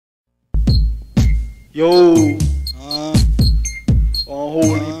Yo,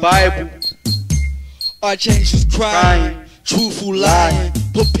 Unholy Bible. Archangels crying, truthful lying,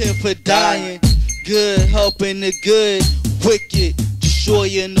 prepare for dying. Good helping the good, wicked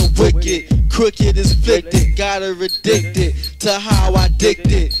destroying the wicked. Crooked is afflicted, got her addicted to how I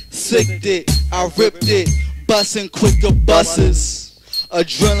dicked it, sicked it, I ripped it, busting quicker buses.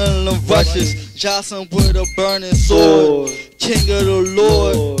 Adrenaline rushes, jostling with a burning sword. King of the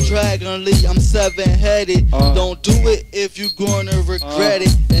Lord, Dragon Lee, I'm seven-headed. Don't do it if you gonna regret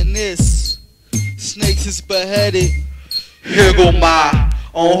it. And this, snakes is beheaded. Here go my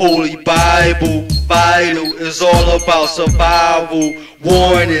Unholy Bible. Vital is all about survival.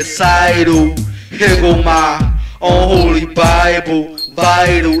 War is idle. Here go my Unholy Bible.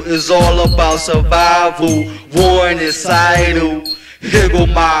 Vital is all about survival. War is idle. Here go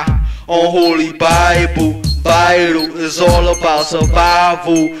my Unholy Bible. Vital is all about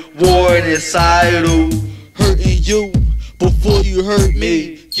survival. War is idle. Hurting you before you hurt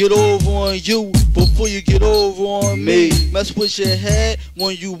me. Get over on you before you get over on me. Mess with your head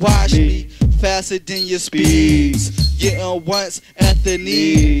when you watch me. Faster than your speeds. Getting once at the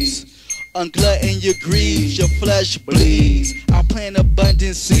knees. Unglutting your greed, your flesh bleeds. I plant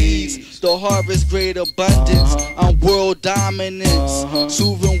abundant seeds, the harvest great abundance. I'm world dominance,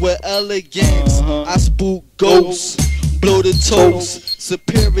 soothing with elegance. I spook ghosts, blow the toast,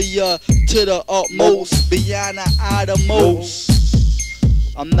 superior to the utmost, beyond the outermost.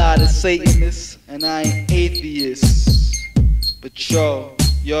 I'm not a Satanist and I ain't atheist, but yo,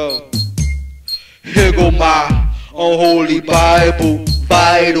 here go my Unholy Bible.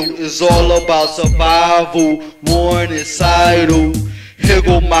 Vital is all about survival. War is idle. Here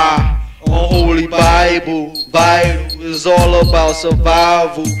go my Unholy Bible. Vital is all about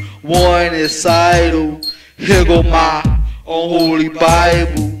survival. War is idle. Here go my Unholy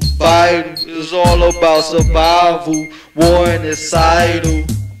Bible. Vital is all about survival. War is idle.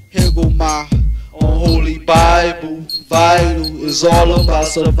 Here go my Unholy Bible. Vital is all about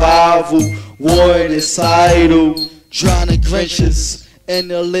survival. War is idle. Drowning Grinches in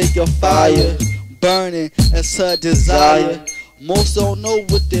the lake of fire, burning as her desire. Most don't know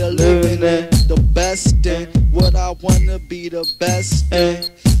what they're living in. The best in what I wanna be the best in.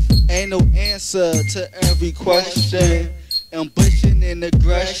 Ain't no answer to every question. Ambition and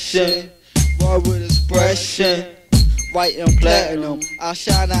aggression, raw with expression. White and platinum, I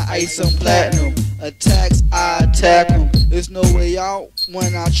shine I ice and platinum. Attacks, I attack them. There's no way out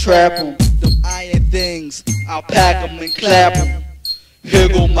when I trap them. Them iron things, I'll pack them and clap them. Here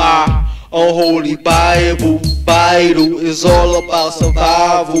go my Unholy Bible. Vital is all about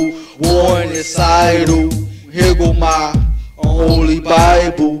survival. War is idle. Here go my Unholy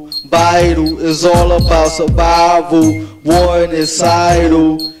Bible. Vital is all about survival. War is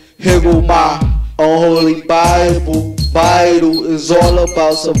idle. Here go my Unholy Bible. Vital is all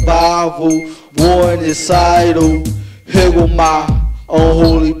about survival. War is idle. Here go my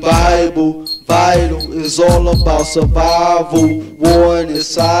Unholy Bible. Vital is all about survival. War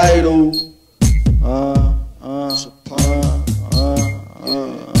is idle.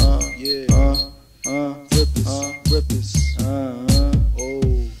 Rippers.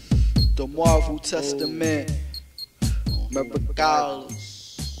 Oh, the Marvel Testament. Regardless.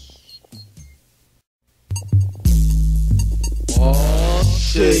 Oh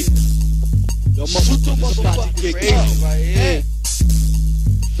shit. Yo, motherfuckers about to get crazy right here.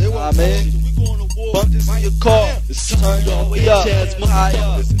 Man, bump this in your car. It's turned all the way up.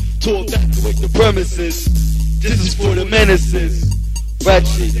 To evacuate the premises. This is for the menaces.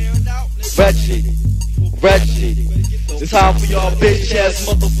 Wretched. It's time for y'all bitch ass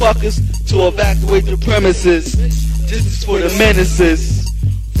motherfuckers to evacuate the premises. This is for the menaces.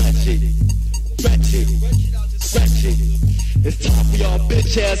 Wretched. It's time for y'all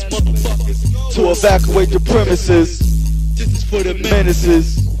bitch ass motherfuckers to evacuate the premises. This is for the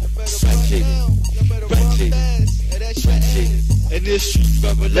menaces. Wretched. And this street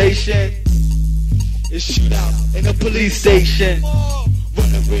revelation is shootout in a police station.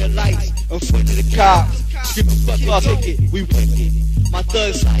 Running red lights in front of the cops. Screaming fuck y'all ticket, we wicked. My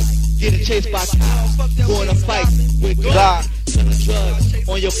thugs like getting chased by cops. Going to fight with God. Selling drugs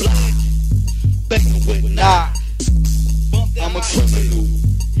on your block. Banging with knots. I'm a criminal,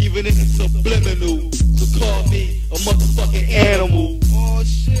 even if it's subliminal. So call me a motherfucking animal.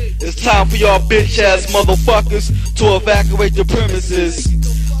 It's time for y'all bitch ass motherfuckers to evacuate the premises.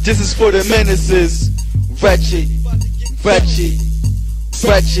 This is for the menaces. Wretched.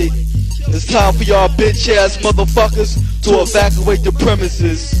 It's time for y'all bitch ass motherfuckers to evacuate the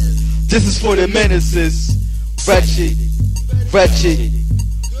premises. This is for the menaces. Wretched.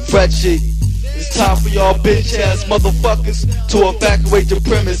 It's time for y'all bitch ass motherfuckers to evacuate the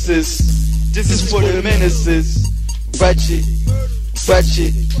premises. This is for the menaces. Wretched,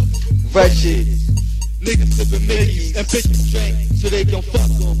 wretched, wretched. Niggas sippin' Mickeys and bitches drink so they can fuck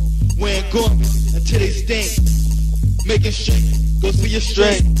them. Wearing garments until they stink. Making strength goes for your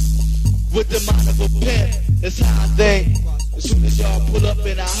strength. With the mind of a pimp, that's how I think. As soon as y'all pull up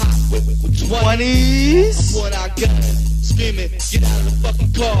in a hot whip with 20s, I'm pulling out guns, screaming, get out of the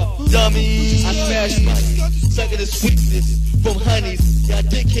fucking car, dummies. I smash money, sucking the sweetness from honeys. Y'all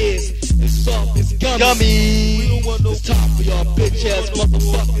dickheads, it's soft, it's gummy. It's time for y'all bitch ass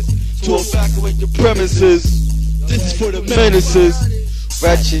motherfuckers to evacuate the premises. This is for the menaces.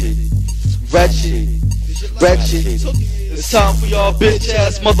 Wretched, wretched, wretched. It's time for y'all bitch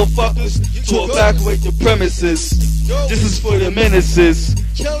ass motherfuckers to evacuate the premises. This is for the menaces.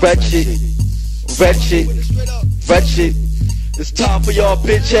 Wretched, wretched, wretched. It's time for y'all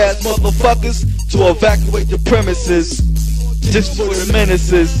bitch ass motherfuckers to evacuate the premises. This is for the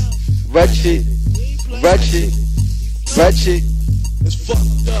menaces. Wretched, wretched, wretched. It's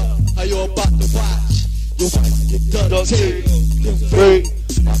fucked up how you about to watch your wife get done tape.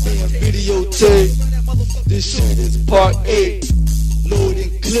 My man videotape. This shit is part 8. Loading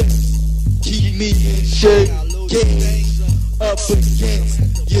clips, keep me in shape. Game up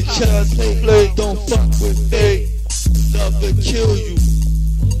against your child's play. Don't fuck with fate. Love to kill you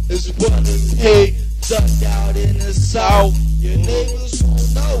as well as hate. Ducked out in the south, your neighbors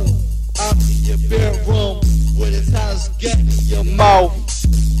won't know. I'm in your bedroom with his house gun in your mouth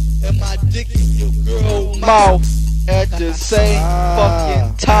and my dick in your girl mouth At the same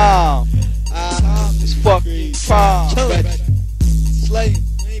fucking time. It's fucking prime. Slay.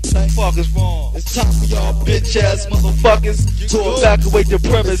 What the fuck is wrong? It's time for y'all bitch ass Motherfuckers to evacuate the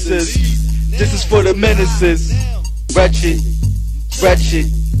premises. This is for the menaces. Wretched, wretched,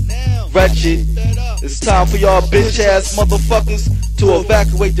 wretched. It's time for y'all bitch ass motherfuckers to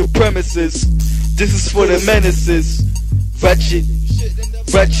evacuate the premises. This is for the menaces. Wretched,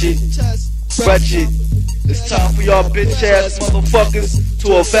 wretched, wretched. It's time for y'all bitch ass motherfuckers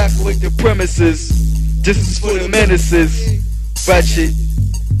to evacuate the premises. This is for the menaces. Wretched,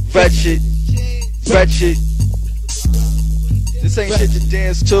 wretched, wretched. This ain't shit to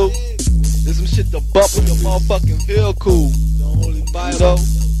dance to. This some shit to bump in your motherfucking vehicle. The Holy So, Bible.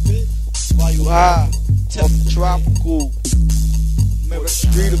 while you high, off the tropical, remember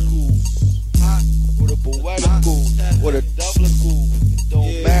streetical, hot, or the poetical, or the doublical, it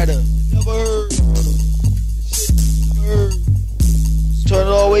don't matter. Never heard. Never heard. Turn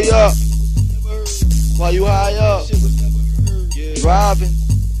it all the way up, Never heard. while you high up, Shit was never heard. Yeah. driving,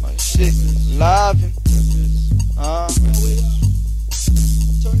 my shit livin',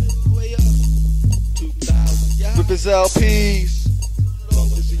 Turn it all the way up. 2000. Yeah. rip his LPs,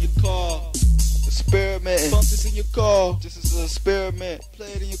 Bump this in your car. experimenting. Bump this in your car. This is an experiment.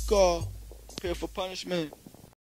 Play it in your car. Prepare for punishment.